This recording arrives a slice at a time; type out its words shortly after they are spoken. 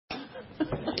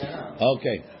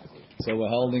Okay, so we're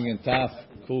holding in Taf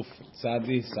Kuf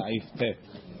Tzadi Saif Tet.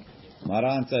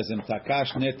 Maran says in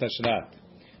Takash Ne Tashrat,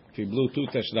 if he blew 2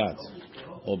 tashrats,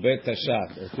 or Bet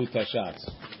Tashat, or 2 tashats,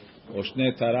 or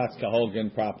Shne Tarats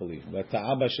Kaholgen properly, but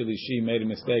Ta'aba Shalishi made a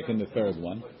mistake in the 3rd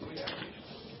one.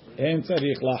 En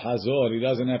Tzarich Lahazor, he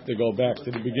doesn't have to go back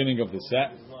to the beginning of the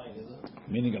set,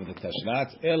 meaning of the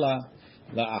tashrats. Ela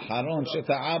La'aharon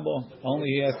Sheta'abo, only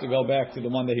he has to go back to the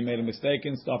one that he made a mistake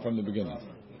in, start from the beginning.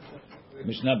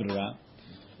 Mishnah Brura,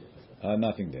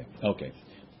 nothing there. Okay.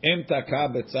 Im taka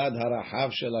betzad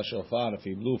harahav shel hashofar, if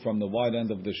he blew from the wide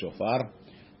end of the shofar,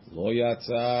 lo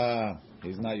yatsa,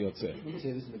 he's not yotzeh. Did you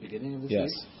say this in the beginning of this? Yes.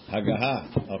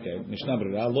 Hagaha. Okay. Mishnah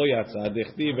Brura, lo yatsa,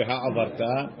 dechti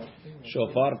v'ha'avarta,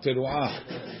 shofar teru'ah,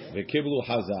 v'kiblu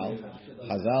hazal.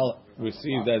 Hazal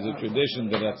received as a tradition,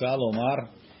 v'ratzal omar,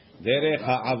 derech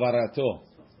ha'avarato.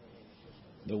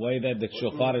 The way that the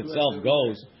shofar itself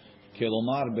goes,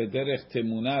 Kilomar bederech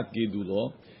temunat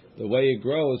gidulo, the way it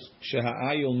grows,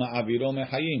 sheha'ayul ma'aviro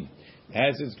mehayim.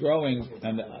 As it's growing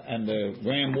and the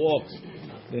ram walks,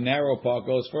 the narrow part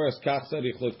goes first. Kach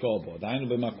tzarich litkobo. Dainu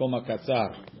b'makom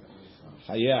hakatzar.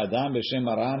 Chaye adam b'shem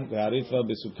aram ve'aritva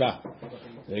b'sukkah.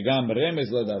 V'gam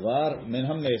remez ledavar min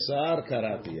hamnesar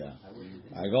karatia.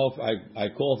 I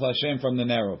call for Hashem from the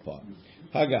narrow part.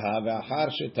 Hagaha ve'achar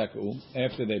shetaku,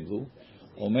 after they blew.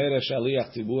 Omer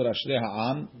shaliach tzibur ashrei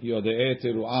ha'am yodei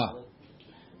teru'ah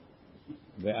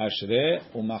ve'ashrei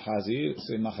u'machazir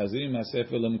machazir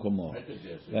ma'sefer l'mkomo.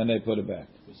 Then they put it back.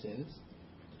 You say this?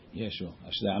 Yeah, sure.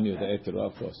 Ashrei ha'am yodei teru'ah,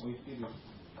 of course.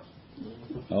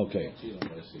 Okay.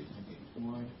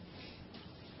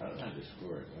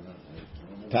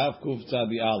 Tav Kuf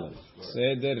Tzadi Aleph.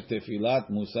 Seder Tefilat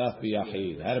Musaf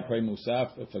B'Yachid. How to pray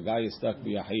Musaf if a guy is stuck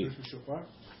B'Yachid.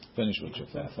 Finish with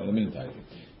shofar. For the meantime,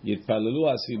 Yitpalelu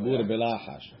HaTzibur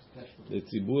B'Lachash. The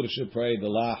Tzibur should pray the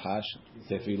Lachash,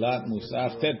 Tefilat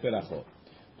Musaf Tet Berachot.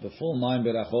 The full 9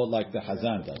 Berachot like the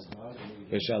Hazan does.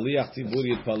 V'Shaliach Tzibur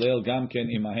Yitpalel Gam Ken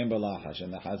Imahem B'Lachash.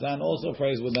 And the Hazan also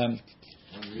prays with them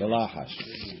the Lachash.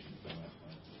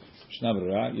 Mishnah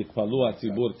Brura, Yitpalu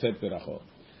HaTzibur Tet Berachot.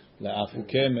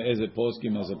 Le'afuke me'eze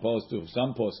poskim, as opposed to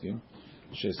some poskim,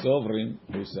 Shesovrim,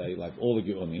 who say, like all the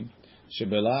Geonim,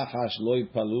 Shebelachash lo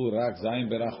yitpalu rak zayin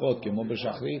berachot kemo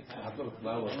b'shachrit.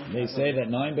 They say that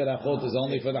 9 berachot is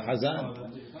only for the Hazan,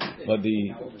 but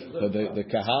the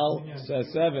Kahal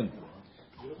says 7.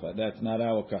 But that's not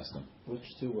our custom. Which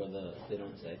 2 are they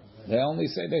don't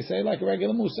say? They say like a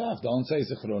regular musaf. Don't say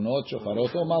zichronot,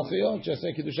 shofarot, or malchiot. Just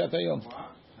say kiddushat hayom.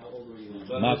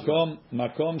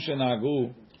 Makom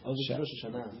shenagu.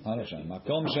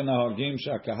 Makom shenahagim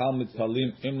shakahal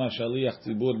mitpalim imma shaliach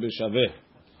tzibur b'shaveh.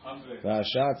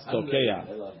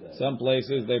 Some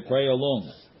places they pray alone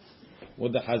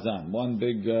with the Hazan. One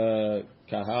big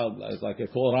kahal is like a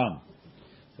koram.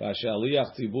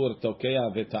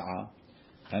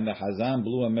 And the Hazan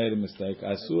blew and made a mistake.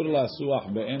 Asur la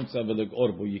suach be'emtza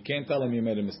v'legorbu. You can't tell him you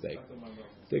made a mistake.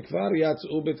 Tekvar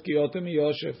yatzu b'tkiyot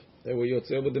miyoshev. They were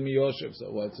yotzei with the miyoshev. So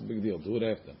what's the big deal? Do it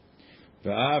after.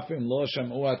 V'afim lo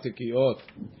sham'u ha'tekiyot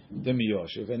the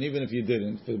miyoshev. And even if you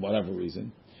didn't, for whatever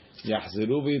reason,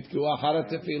 Yahziru v'yitku achara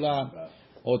tefillah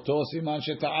oto siman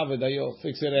sheta'a v'dayo.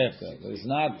 Fix it after. It's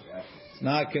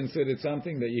not considered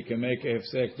something that you can make a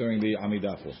hefsek during the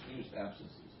Amidah for.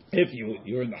 If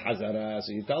you're in the Hazara,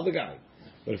 so you tell the guy.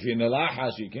 But if you're in the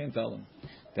Lachash, you can't tell him.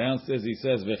 Downstairs he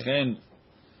says v'chen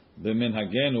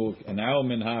b'minhagenu, an our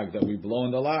minhag that we blow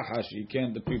in the Lachash. You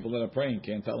can't. The people that are praying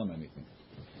can't tell them anything.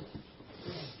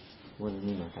 What do you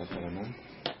mean like that?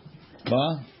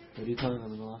 What? What are you telling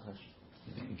them in the Lachash?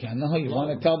 No, you want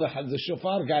to tell the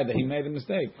shofar guy that he made a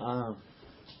mistake.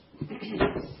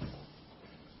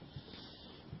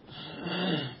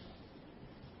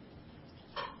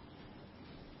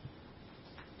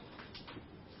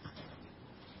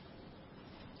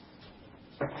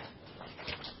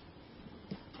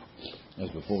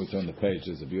 Just before we turn the page,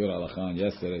 there's a Biur Halakha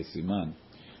yesterday, Siman.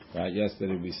 Right?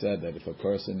 Yesterday we said that if a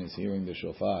person is hearing the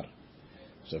shofar,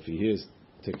 so if he hears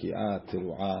Teki'ah,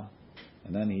 Teru'ah,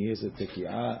 and then he hears a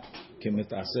teki'ah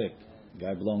kemitasek,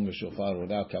 guy blowing the shofar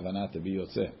without kavanah to be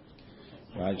yotzeh,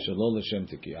 right? Shalol l'shem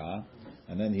teki'ah,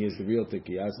 and then he hears the real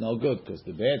teki'ah. It's no good because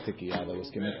the bad teki'ah that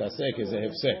was kemitasek is a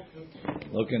hefsek.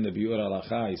 Look in the Biur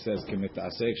Halakha, he says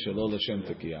kemitasek shalol l'shem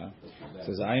teki'ah. It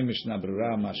says Ayim Mishnah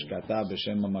Brura mashkata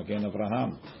b'shem Magen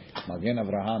Avraham. Magen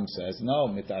Avraham says no,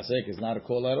 mitasek is not a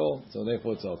call at all, so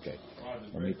therefore it's okay.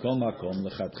 You have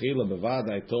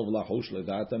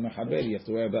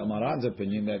to worry about Maran's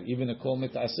opinion that even a kol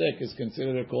mitasek is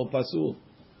considered a kol pasul.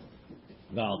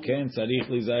 V'alken tzarich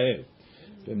lizaher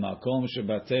b'makom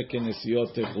shebate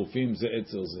kenesiot techufim ze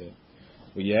etzel ze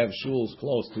where you have shuls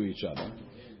close to each other.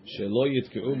 Shelo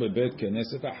yitkeu bebet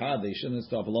knesset ahad. They shouldn't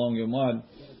stop along in one.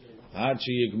 Ad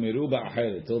sheyigmeru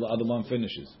ba'acheret till the other one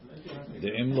finishes. The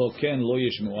imlo ken lo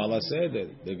yishmu ala seder.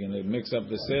 They're going to mix up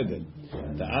the seder.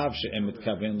 Ta'av she'em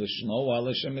mitkaven l'shmo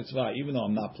ala shem mitzvah. Even though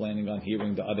I'm not planning on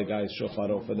hearing the other guy's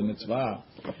shofaro for the mitzvah.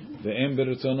 The em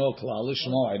berutzono klal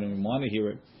l'shmo. I don't even want to hear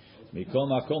it. Mikol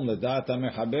makom l'dat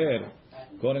ha'mechaber.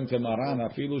 According to Maran,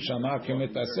 afilu shama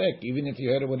kemitasek. Even if you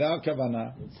heard it without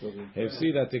kavana,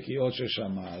 hefsida tekiyot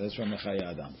shama. That's from Mechayei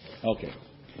Adam. Okay.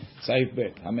 Saif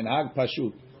bet. Haminhag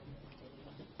pashut.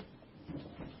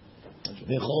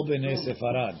 V'chol b'nei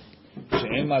Sefarad.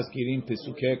 She'em mazkirim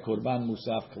pesukei korban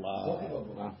musaf klal.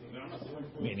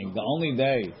 Meaning the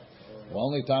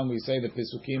only time we say the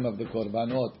pesukim of the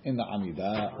korbanot in the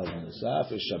Amidah of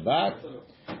Musaf is Shabbat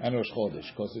and Rosh Chodesh,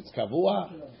 because it's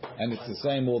kavua and it's the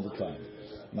same all the time.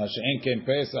 Masha'en ken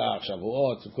Pesach,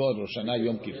 Shavuot, Sukkot, Rosh Hashanah,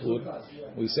 Yom Kippur,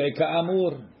 we say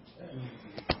Ka'amur.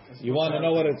 You want to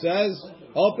know what it says?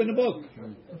 Open the book.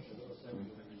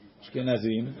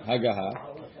 Ashkenazim, Hagaha,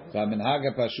 V'aminhag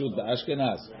ha'pashut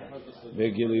ba'Ashkenaz,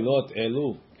 Ve'gililot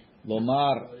elu,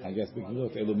 Lomar, I guess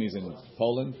Ve'gililot elu means in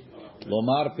Poland,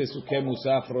 Lomar Pesukei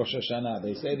Musaf Rosh Hashanah.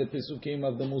 They say the Pesukim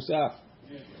of the Musaf.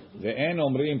 Ve'en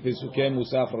omrim Pesukei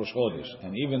Musaf Rosh Chodesh.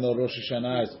 And even though Rosh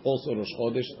Hashanah is also Rosh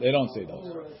Chodesh, they don't say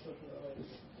those.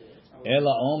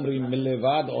 Ela omrim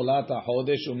milevad olat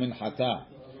HaChodesh u'minchata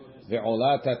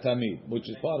ve'olat HaTamid, which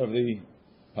is part of the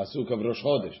Pasuk of Rosh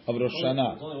Chodesh, of Rosh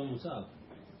Hashanah.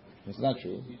 It's not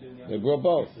true. They brought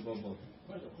both.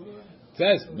 It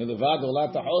says, milevad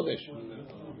olat HaChodesh.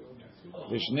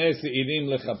 V'shnei se'irim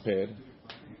lechaper,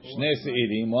 shnei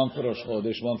se'irim, one for Rosh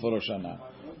Chodesh, one for Rosh Hashanah.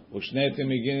 U'shnei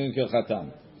temigin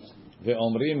kelchatam.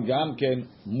 Ve'omrim gam ken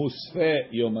musfe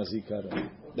yom hazikaron.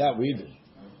 That we do.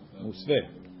 Musfe.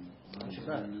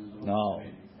 No.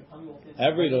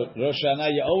 Every Rosh Hashanah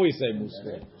you always say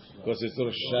musfe, because it's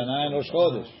Rosh Hashanah and Rosh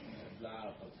Chodesh.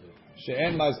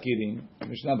 She'en mazkirim,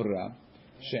 Mishnah Berurah.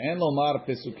 She'en lomar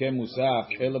pesukei musaf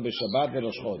ela b'Shabbat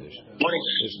ve'Rosh Chodesh.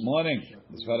 This morning,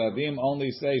 the Sfaradim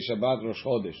only say Shabbat Rosh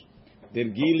Chodesh.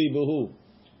 Dergili b'hu.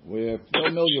 We're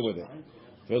familiar with it.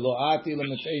 V'lo ati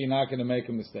l'mitzvah, you're not going to make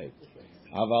a mistake.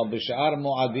 Aval b'sha'ar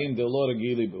mo'adim de'lo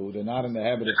regili b'hu. They're not in the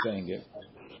habit of saying it.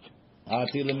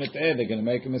 Ati l'mitzvah, they're going to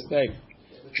make a mistake.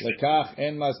 Lekach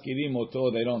en maskirim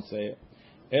oto, they don't say it.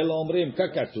 El omrim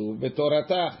kakatuv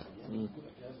b'toratach.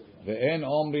 Ve'en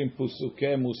omrim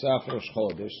pusukei musaf Rosh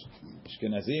Chodesh.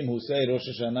 Ashkenazim who say Rosh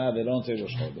Hashanah, they don't say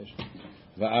Rosh Chodesh.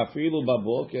 Va'afilu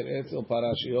baboker etzel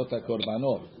parashiyot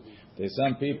hakorbanot. There's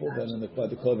some people that in the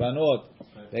korbanot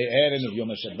they add in Yom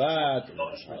HaShabbat,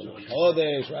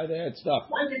 Chodesh, right? They add stuff.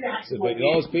 So, but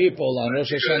those people on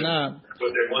Rosh Hashanah,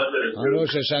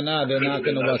 they're not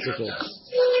going to what's it called?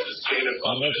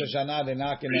 On Rosh Hashanah, they're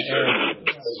not going to add.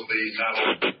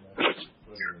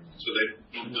 So they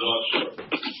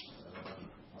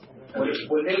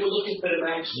when they were looking for the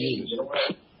vaccine,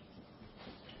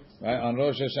 right, on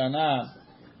Rosh Hashanah,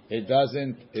 it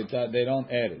doesn't. They don't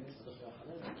add it.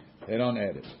 They don't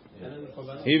add it.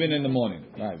 Even in the morning.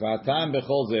 Right. V'atam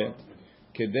b'chol zeh,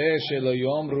 kedei shelo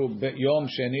yomru yom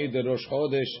sheni de Rosh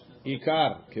Chodesh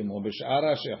ikar kemo b'sh'ar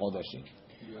ha'shei chodashim.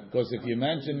 Because if you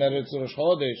mention that it's Rosh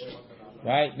Chodesh,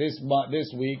 right? This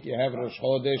week you have Rosh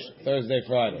Chodesh Thursday,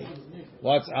 Friday.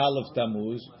 What's Aleph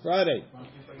Tammuz? Friday.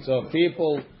 So if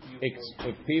people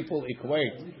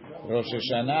equate Rosh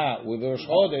Hashanah with Rosh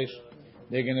Chodesh,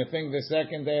 they're going to think the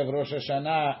second day of Rosh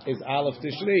Hashanah is Aleph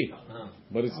Tishri,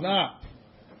 but it's not.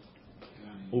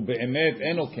 Ube'emet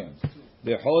eno ken.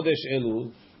 The Chodesh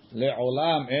Elul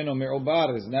le'olam eno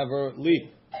me'ubar is never leap,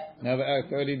 never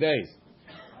 30 days.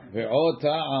 Ve'od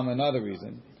ta'am, another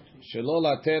reason. Shelo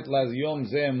latet laz yom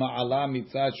zeh ma'ala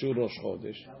mitzad shu Rosh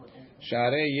Chodesh.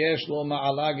 Sharei yesh lo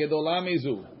ma'ala gedola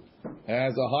mizu. It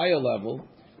has a higher level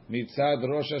mitzad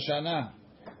Rosh Hashanah.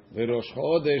 Ve'Rosh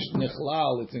Chodesh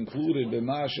nichlal, it's included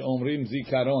b'ma she'omrim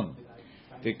zikaron.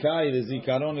 Tekai, the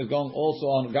zikaron is going also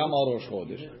on gam al Rosh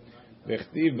Chodesh.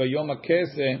 V'chtiv b'yom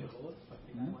ha'keseh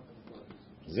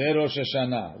ze Rosh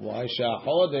Hashanah. Why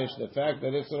she'achodesh, the fact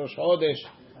that it's Rosh Chodesh,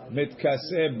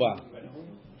 mitkaseh ba.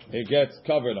 It gets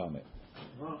covered on it.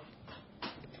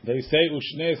 They say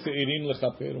ushne seirim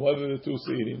lechaper. What are the two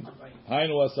seirim?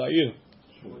 Hainu asair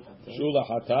shul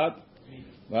hatat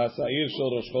v'asair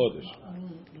shel Rosh Chodesh.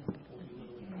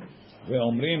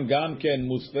 Ve'omrim gam ken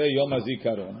musfei yom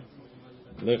hazikaron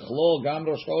lechlol gam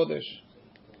Rosh Chodesh.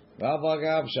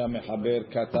 V'avagav she'amechaber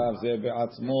katav ze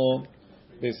be'atzmo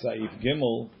b'saif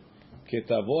gimel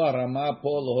ketavo harama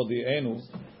po l'hodi'enu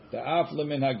ta'af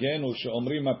lemenhagenu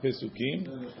she'omrim ha'pesukim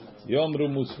Yomru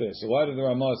Musfeh. So why did the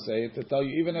Ramah say it? To tell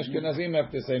you, even Ashkenazim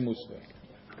have to say Musfeh.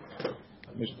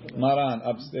 Maran,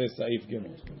 upstairs, Saif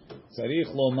Gimel.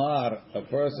 Tzarich Lomar, a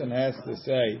person has to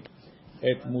say,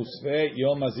 Et Musfeh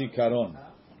Yom HaZikaron.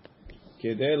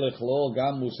 Kedei Lechlol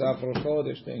Gam Musaf Rosh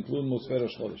Chodesh, to include Musfeh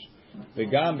Rosh Chodesh.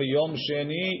 V'gam B'Yom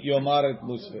Sheni Yomar Et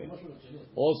Musfeh.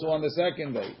 Also on the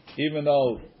second day, even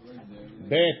though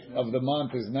Bet of the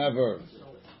month is never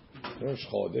Rosh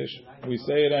Chodesh, we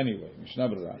say it anyway. Mishnah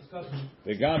Berurah.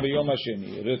 V'gam B'Yom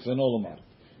HaSheni, Ritzono Lomar.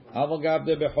 Aval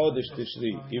Gavde B'Chodesh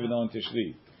Tishri, even though in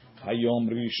Tishri. Hayom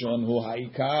Rishon Hu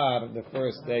Ha'ikar, the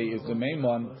first day is the main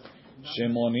one.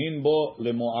 Shemonin Bo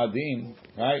Lemoadim,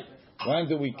 right? When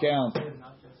do we count?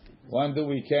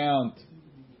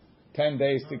 10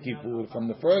 days to Kippur from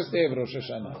the first day of Rosh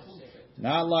Hashanah.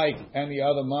 Not like any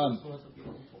other month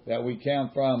that we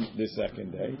count from the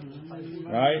second day,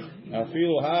 right?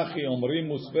 Afilu Hachi Omrim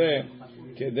Musfeh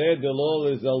Kedei Delo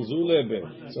Lezalzu Lebe,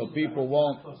 so people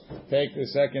won't take the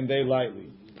second day lightly.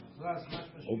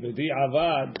 Ubedi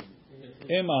Avad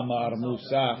Imamar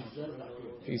Musaf.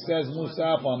 He says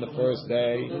Musaf on the first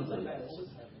day,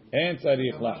 and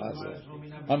Tzarich Lachazer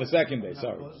on the second day.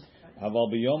 Sorry, Aval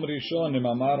B'Yom Rishon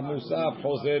Imamar Musaf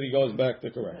Choser. He goes back to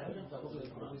correct it.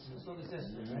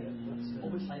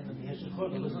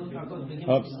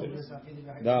 Upstairs,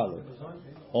 Dalet.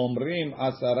 Omrim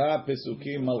Asara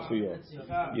Pesukim Malchiyot.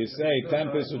 You say 10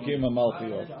 Pesukim of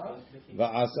Malchiyot.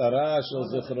 Va'asara Shel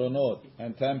Zichronot,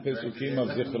 and 10 Pesukim of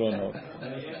Zichronot.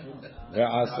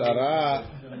 Va'asara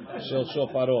Shel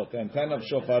Shofarot, and 10 of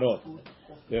Shofarot.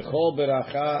 Bechol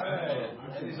Beracha,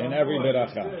 in every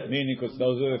Beracha. Meaning, because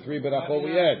those are the 3 Berachot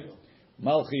we had.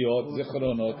 Malchiyot,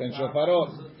 Zichronot, and Shofarot.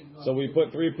 So we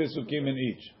put 3 Pesukim in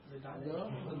each.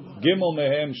 Gimel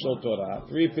Mehem Shel Torah,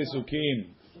 3 Pesukim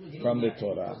from the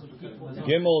Torah.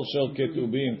 Gimel Shel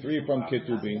Ketubim, 3 from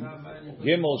Ketubim.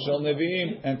 Gimel Shel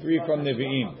Nevi'im, and 3 from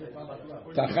Nevi'im.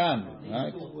 Tachan,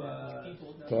 right?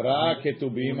 Torah,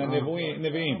 Ketubim, and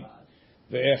Nevi'im.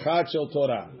 Ve'echad Shel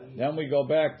Torah. Then we go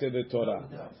back to the Torah.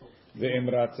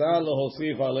 Ve'imratza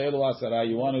lehosif alelu asara.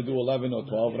 You want to do 11 or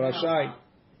 12? Rashai.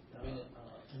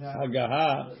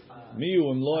 Hagaha. Miu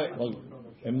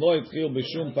imlo itchil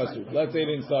b'shum pasuk. Let's say it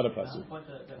didn't start a pasuk.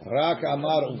 Rak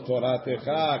amar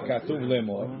u'toratecha katuv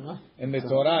lemor. In the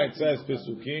Torah it says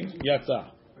pesukim.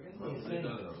 Yatsa.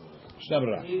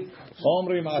 Shnabra.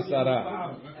 Omrim asara.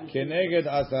 Keneged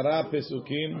asara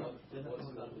pesukim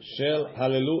shel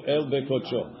halelu el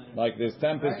bekocho. Like there's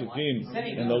 10 pesukim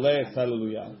in the last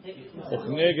hallelujah.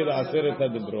 Uchneged aseret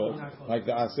hadebrot. Like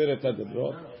the aseret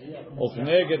hadebrot.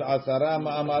 Uchneged asara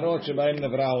ma'amarot shebaim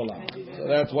nevra olam. So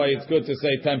that's why it's good to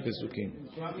say 10 pesukim.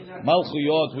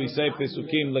 Malchuyot, we say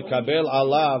pesukim lekabel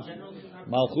alav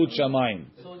malchut shamayim.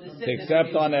 To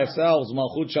accept on ourselves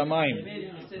malchut shamayim.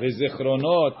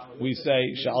 V'zichronot, we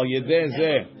say shal yedeh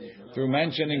zeh, through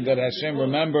mentioning that Hashem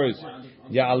remembers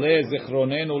ya'aleh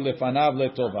zichronenu lefanav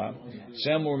letova.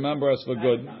 Hashem will remember us for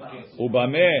good.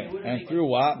 Ubameh, and through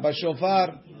what?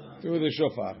 Bashofar, through the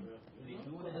shofar.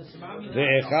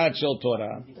 Ve'echad shel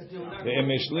Torah.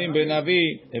 Ve'emeshlim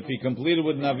benavi, if he completed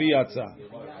with navi yatsa.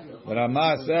 The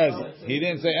Ramah says, he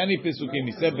didn't say any pisukim,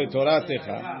 he said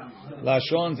ve'toratecha.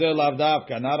 Lashon ze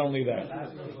lavdavka, not only that.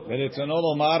 Ve'retzono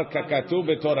lomar kakatu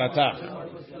be'toratach.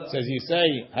 Says, you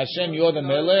say, Hashem, you're the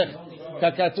melech,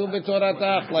 kakatu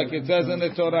be'toratach, like it says in the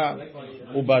Torah.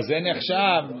 Ubazeh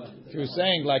nechshav, through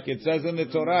saying, like it says in the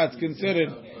Torah, it's considered,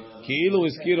 ki'ilu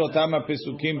iskir otam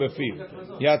ha'pesukim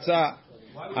befiv. Yatsa,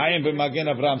 I am b'magen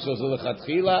Avram, so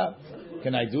lechatchila,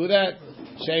 can I do that?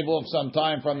 Shave off some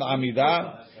time from the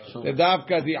Amidah? The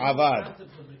davka di avad.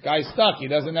 Guy's stuck, he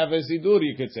doesn't have a sidur,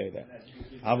 you could say that.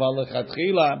 Aval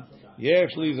lechatchila,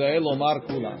 yesh lizael lomar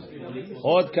kulam.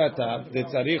 Od katav, de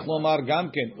tzarich lomar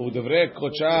gamken, udvrei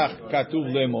kochach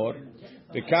katuv lemor.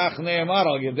 V'kach ne'emar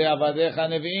al yedei avadecha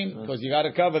nevi'im, because you got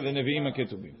to cover the nevi'im and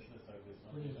ketubim.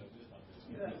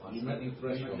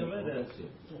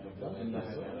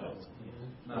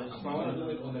 And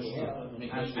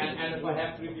if I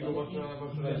have 3 people, what should I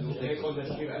do? Take on the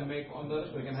sheet and make on the,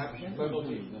 we can have purple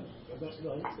tea.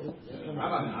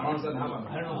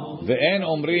 Ve'en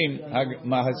omrim,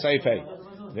 Seifei.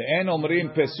 Ve'en omrim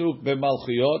pesuk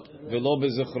b'malchiyot, ve'lo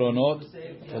b'zichronot,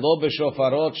 ve'lo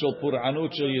b'shofarot shel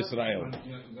pur'anut shel Yisrael.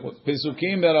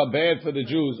 Pesukim that are bad for the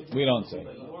Jews, we don't say.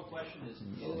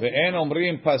 Ve'en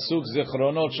omrim pasuk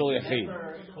zichronot shel yachid.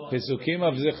 Pesukim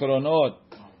of zichronot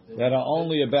that are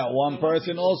only about one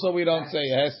person, also we don't say.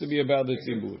 It has to be about the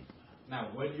tzibur. Now,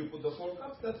 when you put the 4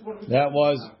 cups, that's what that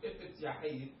was. If it's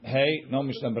yachid. Hey, no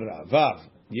Mishnah Berurah. Vav.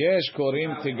 Yesh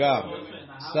korim tigav.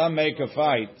 Some make a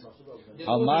fight.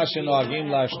 Al ma shenoagim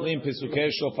lashlim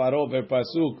pesukei shofaro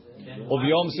verpasuk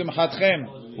וביום שמחתכם.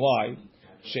 Why?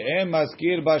 שאין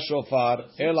מזכיר בשופר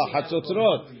אלא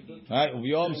חצוצרות.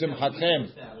 וביום שמחתכם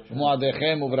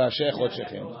ומועדיכם ובראשי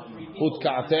חודשיכם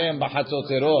הותקעתם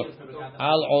בחצוצרות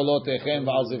על עולותיכם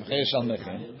ועל זבחי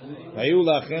שלמיכם והיו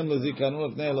לכם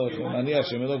לזיכרון לפני אלוהיכם אני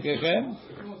השם אלוקיכם.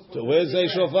 So where's the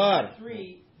shofar?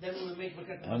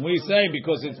 And we say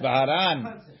because it's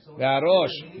Baharan,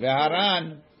 Baharosh,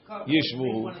 Baharan,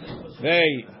 Yishvu.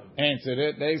 They answered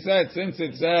it. They said since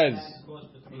it says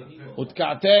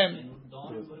Utkatem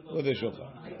with the shofar.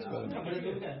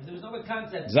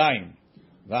 Zayin.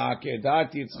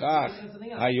 Va'akedat Yitzchak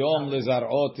Hayom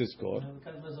lezar'ot tizkor.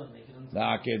 The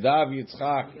Akedah of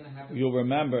Yitzchak you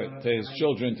remember to his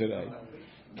children today.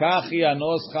 Kachi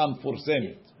anoscha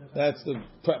mfursemet. That's the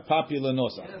popular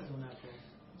nosach.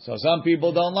 So some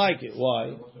people don't like it.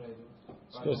 Why?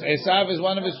 Because Esav is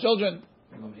one of his children.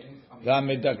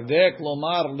 V'amedakdek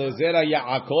lomar lezera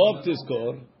Yaakov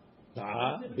tizkor.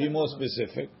 Be more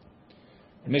specific.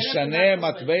 Mishaneh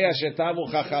matveya shetavu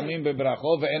chachamim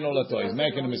bebracho ve'eno lato. He's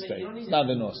making a mistake. It's not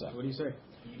the nosach. What do you say?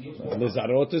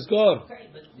 Lezarot tizkor.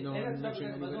 No, I'm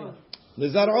mentioning anything.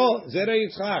 Lezarot zera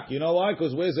Yitzchak. You know why?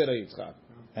 Because we're zera Yitzchak,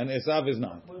 and Esav is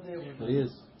not. He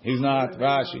is. He's not.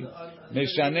 Rashi.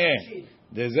 Mishaneh.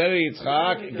 The zera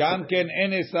Yitzchak gam ken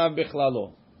en Esav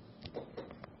bichlalo.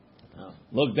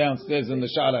 Look downstairs in the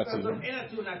Sharat.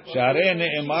 Sharei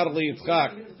ne'emar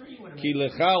liYitzchak ki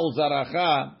lecha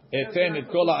ulzaracha eten et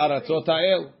kol ha'aratzot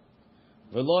ha'el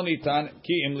v'lo nitan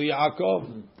ki im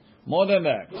liYaakov. More than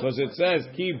that, because it says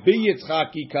ki bi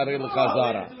Yitzchak ki karei lecha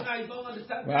zara.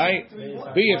 Right?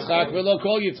 Bi Yitzchak v'lo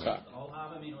kol Yitzchak.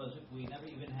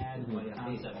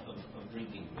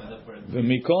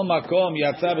 V'mikol makom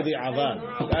yatsa b'di'avad.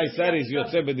 Guy said he's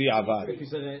yotze b'di'avad. If you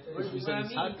said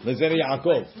Yitzchak, V'zer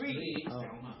Yaakov.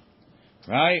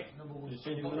 Right?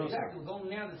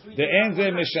 The end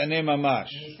ze mishaneh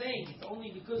mamash.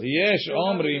 Yesh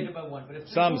omrim.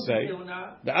 Some say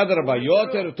the adraba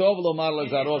yoter tov lomar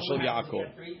lezarot shel Yaakov.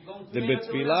 The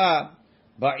betfilah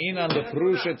ba'inan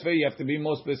lefrushet ve. You have to be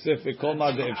more specific. Kol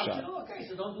ma de'efshar.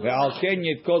 Ve'al ken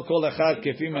yitkol kol echad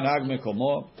kefi menhag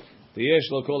mekomo. Yesh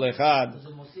lo kol echad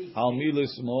al mi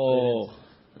lismoch.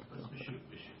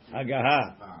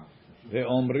 Hagaha.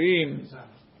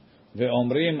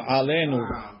 Ve'omrim alenu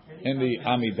in the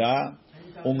Amidah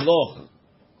umloch.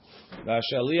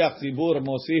 V'ashaliach tzibur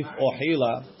mosif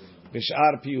ohila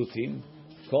b'shar piyutim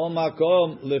kol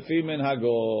makom lefi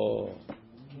menhago.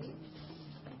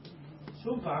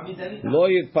 Lo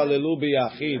yitpalelu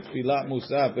biyachid tfilat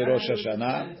musaf beRosh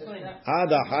Hashanah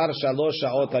ad achar shalosh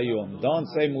sha'ot hayom. Don't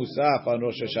say musaf on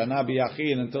Rosh Hashanah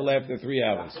biyachid until after 3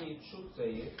 hours.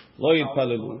 Lo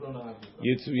yitpalelu.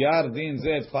 Yitzuyar din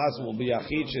zeh. It's possible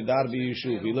biyachid shedar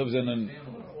biyishuv. He lives in a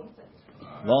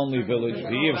lonely village.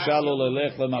 V'yiv shalo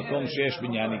lelech lemakom sheyesh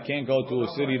binyan. He can't go to a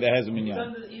city that has a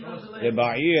minyan.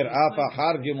 Ba'ir af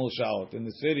achar gimel sha'ot. In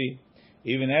the city,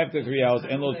 even after 3 hours,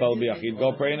 en lo tal biyachid.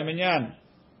 Go pray in a minyan.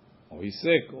 Or he's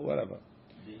sick or whatever.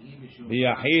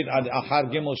 Biyachid ad achar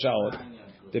gimel sha'ot.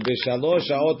 The b'shalosh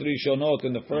sha'ot rishonot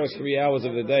in the first 3 hours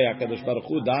of the day. Hakadosh Baruch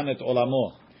Hu dan et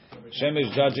olamo. Hashem is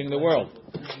judging the world.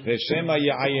 V'shema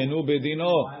ya'ayenu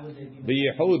bedino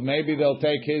b'yichud. Maybe they'll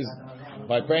take his.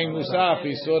 By praying Musaf,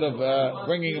 he's sort of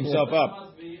bringing himself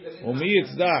up. Umi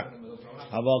yitzdak.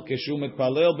 Aval keshu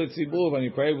mitpalel b'tzibur. When he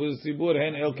prays with the tzibur,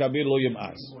 hen el kabir lo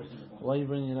yim'as. Why are you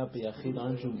bringing it up? Yachid,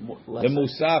 aren't you less? The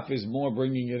Musaf is more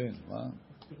bringing it in. Wow.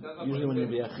 Usually when you're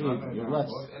Yachid, you're less.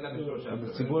 When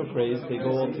the Tzibur prays, they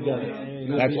go all together.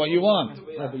 That's what you want.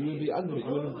 Yeah, but you would be under it.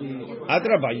 You wouldn't be.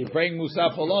 Adraba, you're praying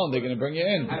Musaf alone. They're going to bring you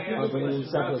in. Or bringing you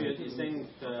separately.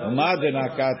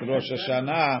 Umadenakat Rosh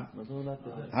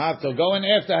Hashanah. Have to go in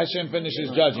after Hashem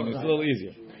finishes judging. It's a little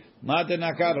easier.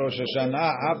 Madenakat Rosh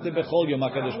Hashanah. After Bechol Yom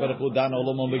HaKadosh Baruch Hu Dan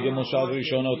Olomon B'Gimel Shal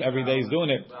Rishonot. Every day he's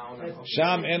doing it.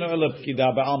 Sham Eno Elef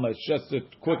Kida Ba'alma. It's just a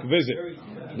quick visit.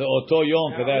 The Oto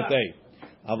Yom for that day.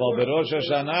 Aval Berosh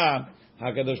Hashanah.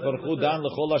 HaKadosh Baruch Hu Dan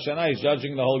L'chol Hashanah. He's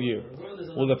judging the whole year.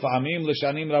 U'lefa'amim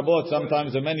l'shanim rabot.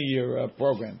 Sometimes a many-year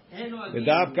program.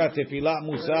 V'davka tefilat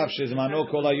musaf shezmano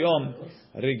kol hayom.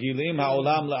 Regilim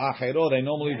ha'olam le'achero. They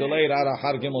normally delay it ad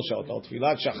achar gimel shot. Al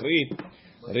tefilat shachrit.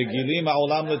 Regilim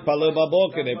ha'olam l'tpalel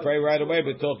baboker. They pray right away.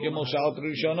 B'toch gimel shot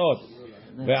rishonot.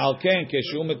 Ve'al ken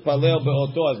keshu mitpalel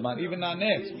be'oto azman. Even not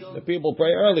next. The people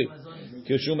pray early.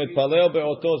 Keshu mitpalel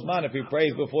be'oto azman. If he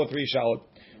prays before 3 sha'ot.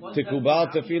 Tekubal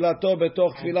tefilato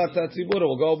betoch tefilat hatzibur.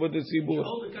 We'll go with the tzibur.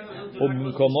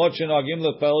 Ub'mkomot shenogim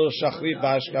l'tpalel shachrit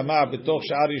v'hashkama betoch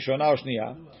sha'ar rishona o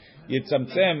shniya.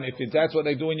 Yitzamtzem. If that's what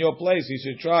they do in your place, you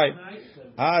should try.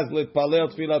 Az l'tpalel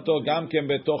tefilato gam ken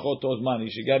betoch oto zman. You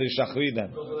should get his shachrit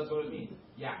then.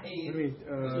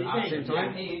 Same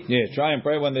time? Yeah, try and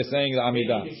pray when they're saying the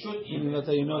Amidah. That's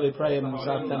how you know they pray at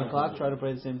Musaf 10 o'clock. Try to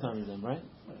pray at the same time as them, right?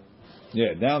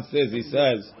 Yeah, downstairs he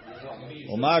says,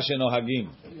 Omar shenohagim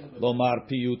lomar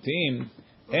piyutim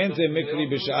enze mikri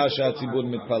b'sha'ah she'atzibur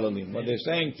mitpalalim. What they're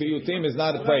saying, piyutim is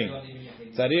not praying.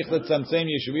 Tzarich letzamtzem,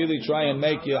 you should really try and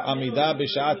make your Amidah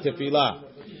b'sha'at tefillah.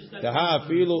 Taha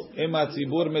afilu im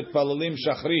hatzibur mitpalalim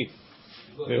shachrit.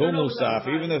 Vehu musaf,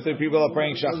 even if the people are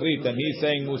praying shachrit, and he's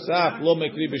saying musaf, lo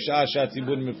mikri b'sha'ah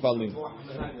she'atzibur mitpalalim.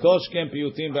 Toshkem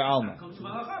piyutim be'alma.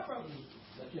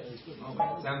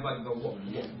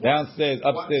 Downstairs,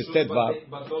 upstairs, Tedvav.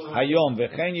 Hayom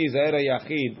v'chen yizaher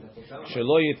yachid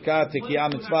shelo yitka tekiya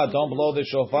mitzvah. Don't blow the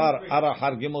shofar. Ara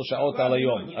har gimel shaot al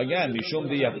hayom. Again, mishum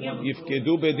di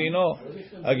yifkedu bedino.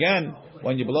 Again,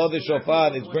 when you blow the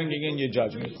shofar, it's bringing in your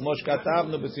judgment. K'mo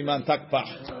shkatavnu b'siman takpah.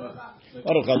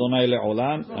 Baruch Adonai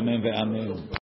le'olam. Amen ve'amen.